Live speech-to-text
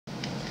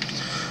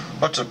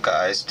What's up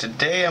guys,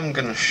 today I'm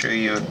going to show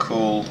you a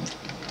cool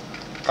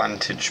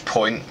vantage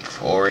point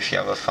for if you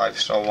have a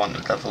 5-star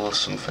wanted level or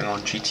something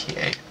on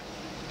GTA.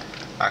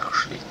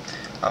 Actually,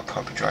 I'll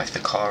probably drive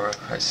the car up,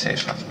 it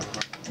saves having a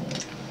run.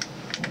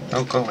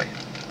 No, go away.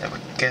 There we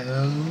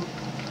go.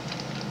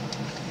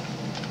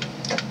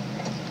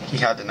 He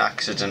had an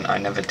accident, I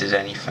never did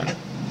anything.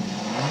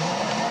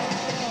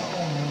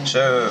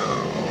 So,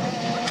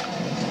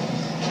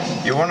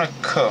 you want to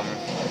come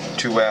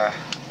to where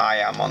I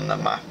am on the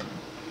map,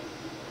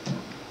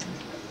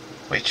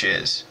 which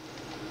is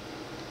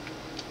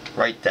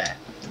right there.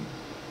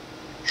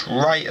 It's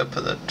right up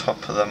at the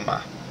top of the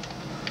map.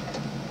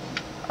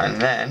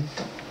 And then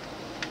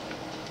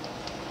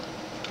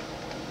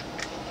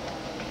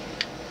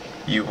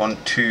you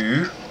want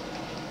to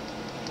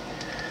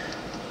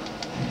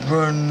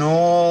run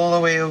all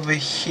the way over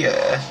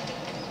here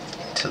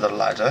to the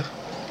ladder.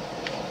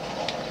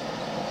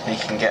 And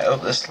you can get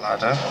up this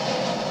ladder,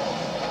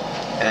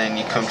 and then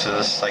you come to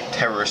this like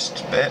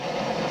terrorist bit.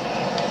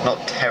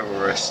 Not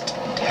terrorist,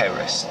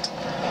 terrorist.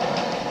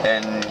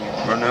 Then you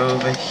run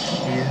over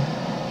here.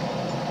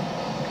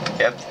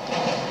 Yep.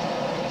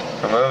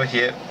 Come over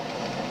here.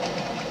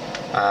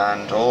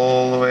 And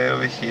all the way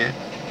over here.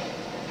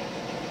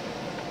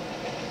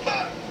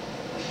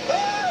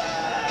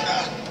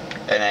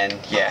 And then,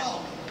 yeah.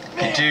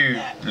 You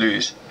do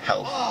lose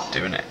health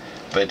doing it.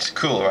 But it's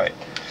cool, right?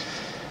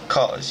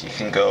 Because you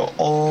can go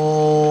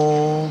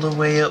all the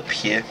way up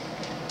here.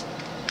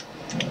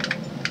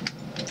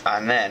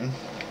 And then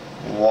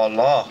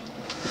voila,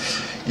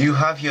 you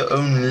have your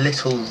own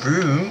little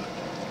room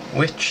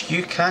which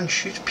you can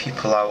shoot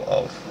people out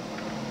of,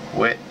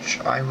 which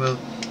I will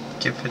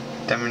give a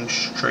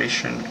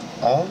demonstration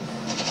of.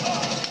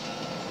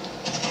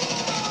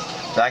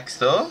 Like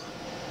so.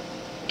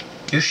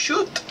 You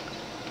shoot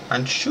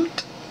and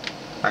shoot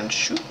and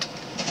shoot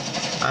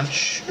and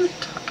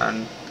shoot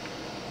and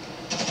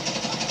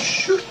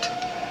shoot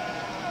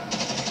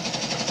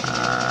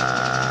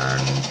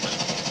and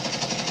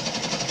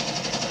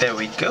there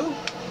we go,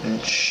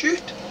 and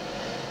shoot.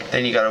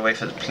 Then you gotta wait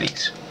for the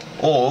police.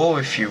 Or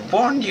if you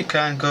want, you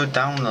can go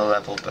down the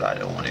level, but I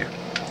don't want to.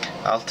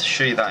 I'll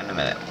show you that in a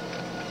minute.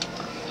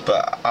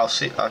 But I'll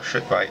show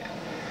it right.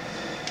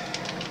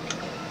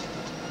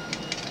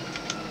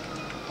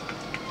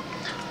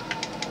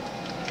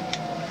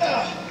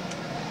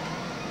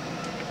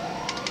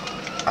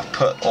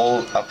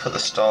 I'll put the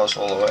stars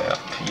all the way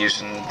up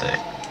using the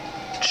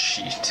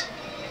cheat.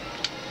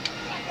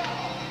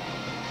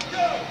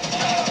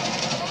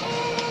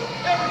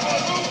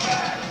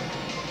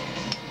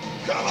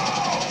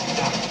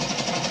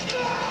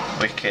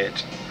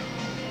 Wicked.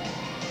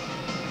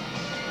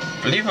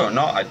 Believe it or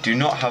not, I do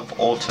not have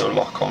auto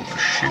lock on for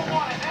shooting.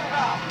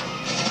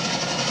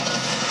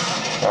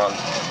 Well,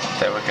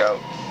 there we go.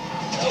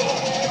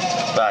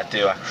 But I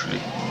do actually.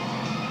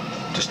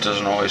 Just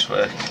doesn't always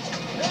work.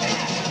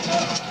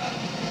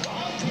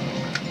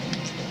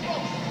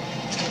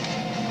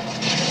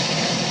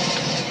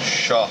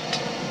 Shot.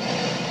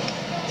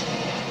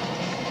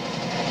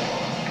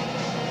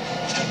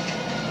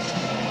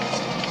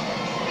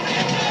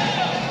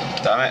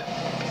 Damn it.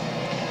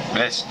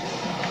 Missed.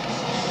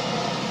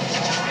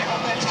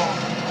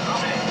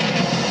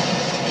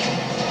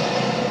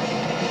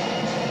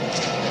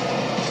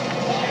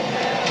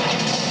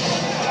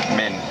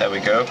 Min, there we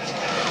go.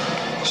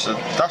 So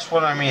that's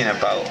what I mean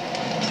about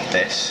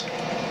this.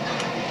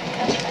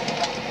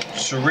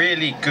 It's a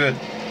really good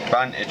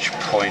vantage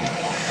point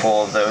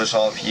for those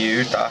of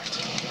you that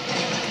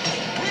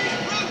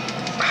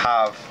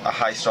have a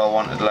high star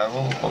wanted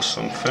level or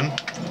something.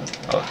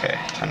 Okay,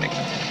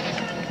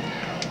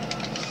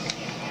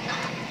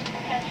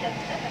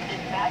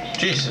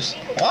 Jesus,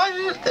 why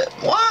did it?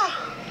 What?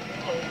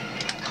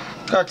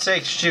 God's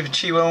sake, stupid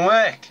cheat won't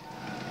work.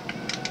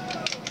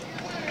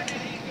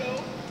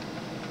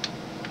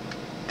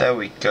 There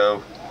we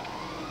go.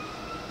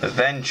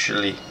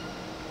 Eventually.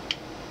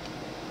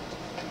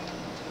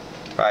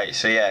 Right,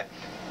 so yeah.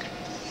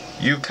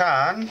 You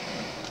can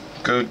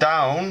go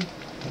down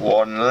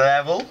one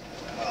level.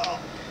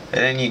 And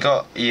then you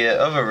got your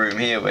other room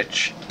here,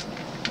 which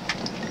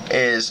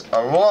is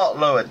a lot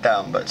lower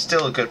down, but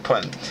still a good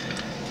point.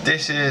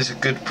 This is a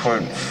good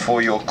point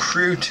for your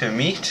crew to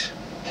meet,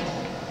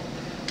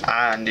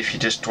 and if you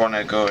just want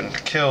to go and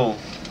kill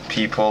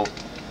people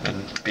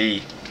and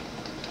be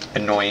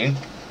annoying.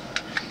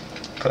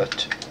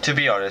 But to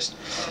be honest,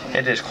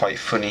 it is quite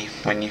funny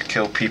when you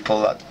kill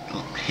people that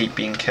hate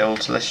being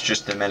killed. Let's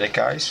just admit it,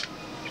 guys.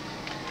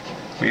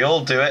 We all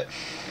do it.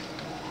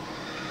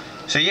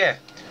 So yeah,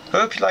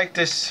 hope you liked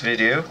this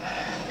video.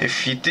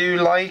 If you do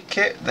like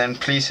it, then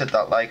please hit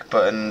that like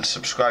button and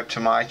subscribe to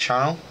my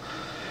channel.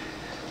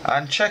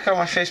 And check out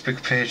my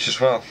Facebook page as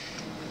well.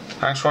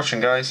 Thanks for watching,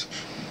 guys.